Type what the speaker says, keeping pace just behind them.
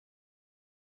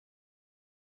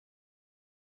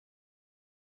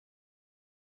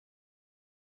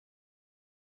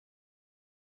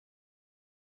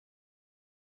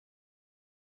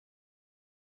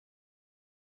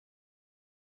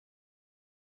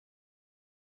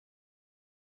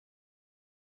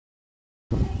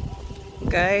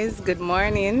Guys, good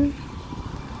morning.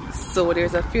 So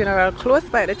there's a funeral close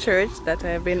by the church that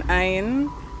I've been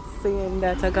eyeing, saying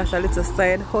that I got a little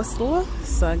side hustle.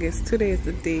 So I guess today is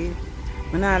the day.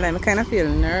 I kind of feel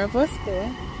nervous though,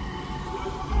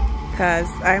 because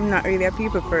I'm not really a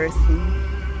people person.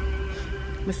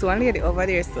 I see one lady over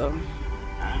there, so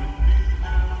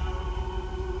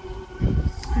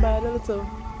by the little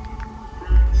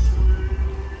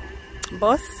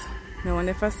bus. I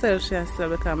wonder if I sell she has sell,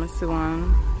 because I see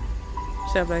one.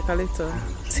 She have like a little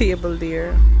table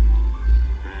there.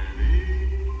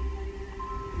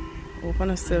 Open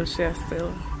a sell, she has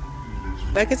sell.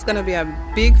 Like it's gonna be a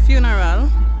big funeral.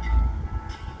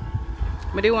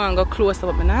 But they want to go close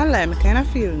up, but I lie, I kind of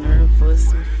feel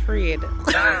nervous, I'm afraid.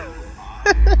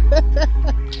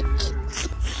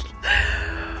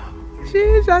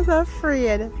 She's just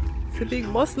afraid. It's a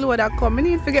big bus load that come. I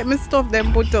need to get my stuff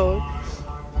them put out.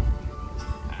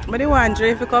 But they want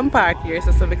Dre to come park here,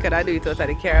 so we could do it out of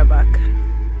the car back.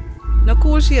 No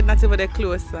cool shade, not even the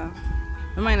closer.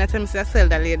 I might not tell me to sell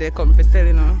that lady come for sell,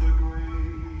 you know.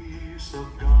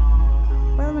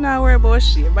 But I'm not worried about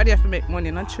shade, but you have to make money,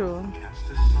 not true.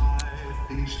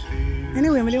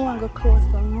 Anyway, I don't want to go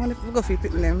closer. I want to go fit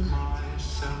them.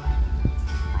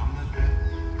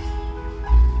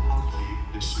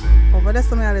 Over there,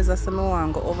 somewhere else, I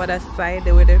want to go over that side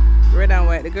where the red and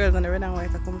white, the girls on the red and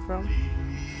white are coming from.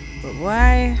 But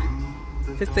why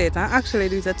to say it? And actually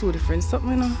these are two different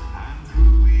something, you know.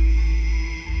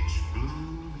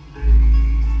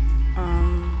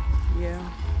 Yeah.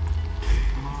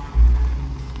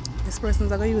 This person's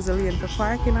gonna use the lane for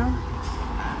park, you know.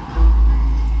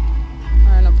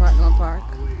 Or no park, no park.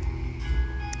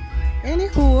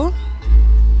 Anywho,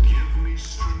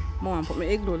 Mom put my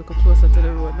igloo a little closer to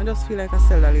the road. I just feel like I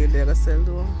sell that lady, I sell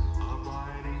though.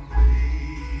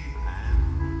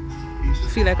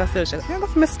 Feel like I sell shit. I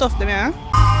got my stuff them, yeah.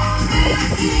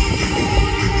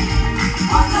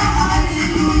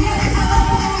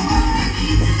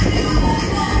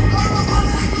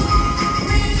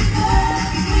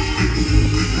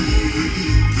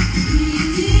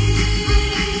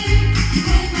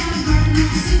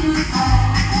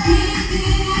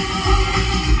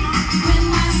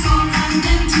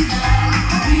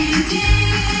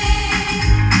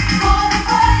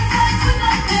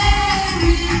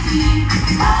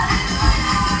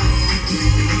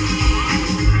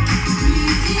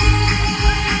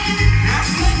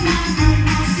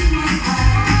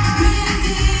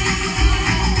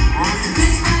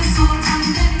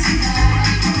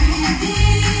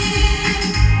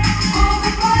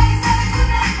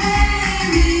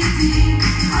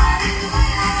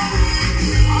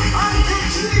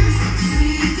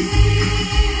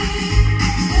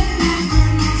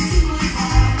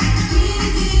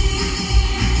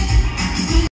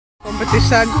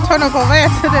 Turn up over here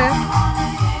today.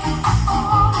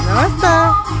 No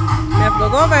sir. I have to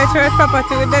go over to church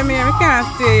property with them here. We can't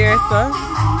stay here, sir.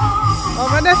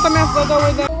 Over there, so I have to go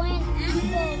with them.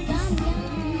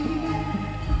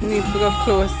 Need to go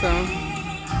closer.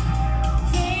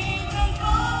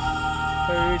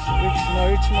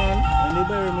 Rich man. And they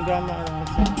bury my grandmother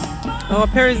also. Oh,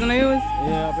 Perry's gonna use?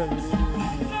 Yeah, Perry's gonna use.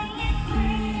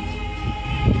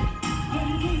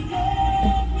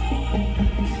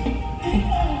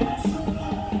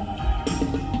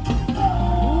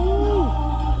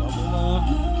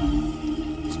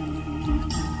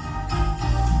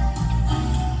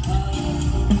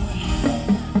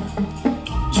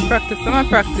 Practice, I'm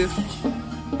practice.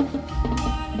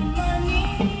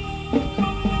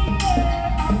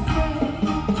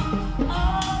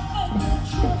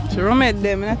 To rum it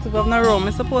them, I have to have no rum.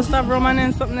 I'm supposed to have rum and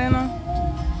then something, you know.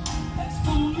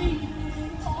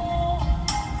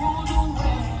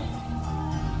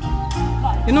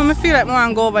 You know, I feel like I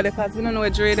want to go over there because we don't know where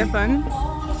Dre is from.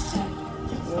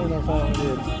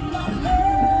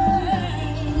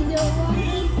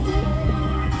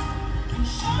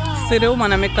 See the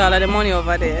woman and make all of the money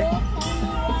over there.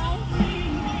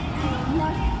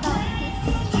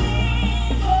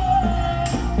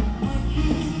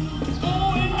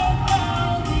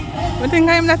 What think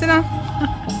I am that, you know?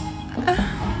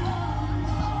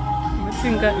 What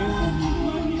think I am?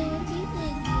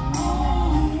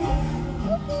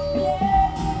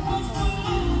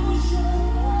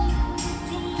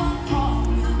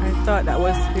 I thought that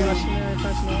was, you know,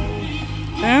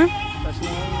 huh?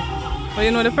 Oh, you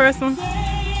know the person? Oh.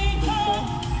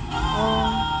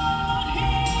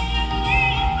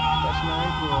 That's my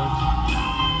girl.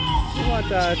 What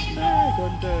that?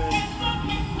 Good girl.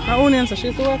 Her own name, so she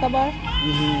used to work a bar?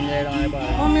 Yeah, don't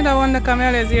buy. Oh, me that one that come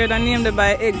here here that name to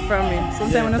buy egg from me.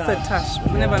 Sometimes when I say Tash,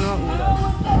 but we never know who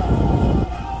that.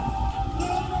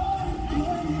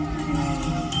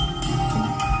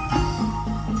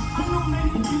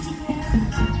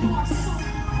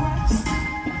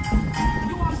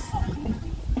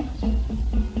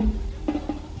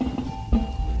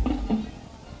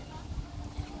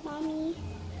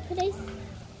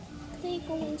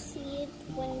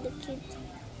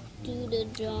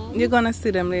 You're gonna see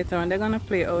them later on. They're gonna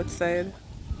play outside.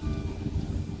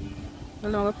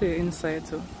 They're gonna play inside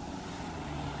too.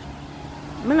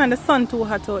 Man, the sun too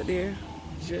hot out there.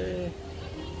 Yeah.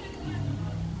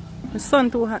 The sun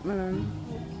too hot, man.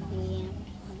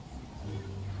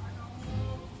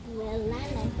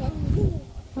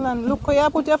 Man, look how you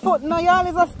put your foot. No, you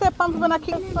always a step and you're gonna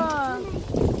kill sun.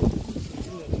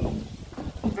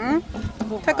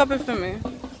 Take up it for me.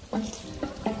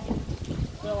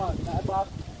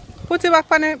 Put it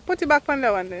back on it. Put it back on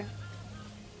that one there.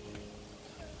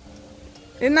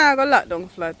 It's not gonna lock down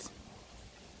flat.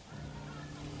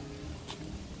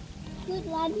 Good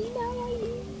lad, you know what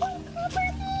you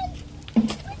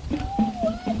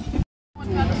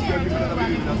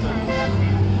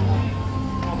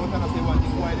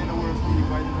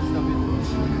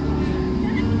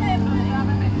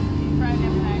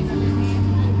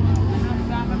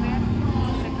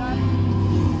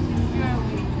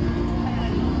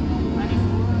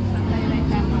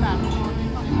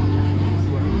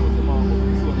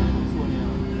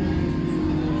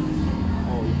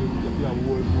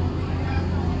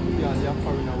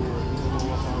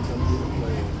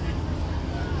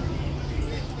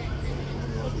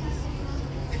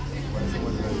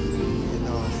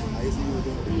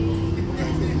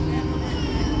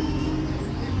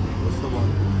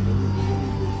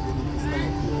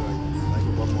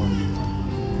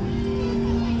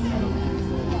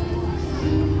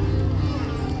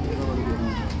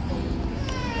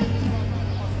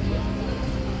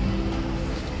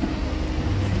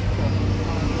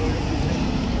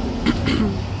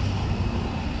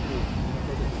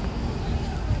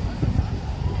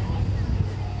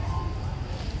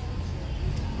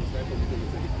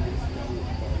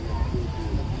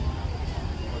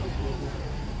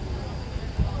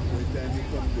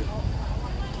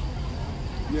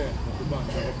yeah, the back.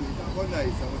 One nice.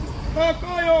 Oh,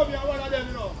 come on, you one of them,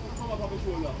 you know. Come up on the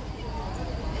shoulder.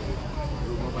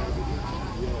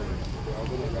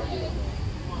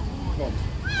 Come.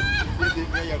 This is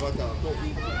where you got to.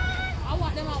 I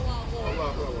want them out.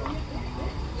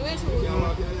 You ain't sure. You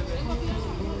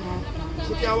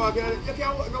can't walk. You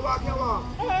can't walk.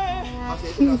 I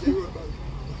say,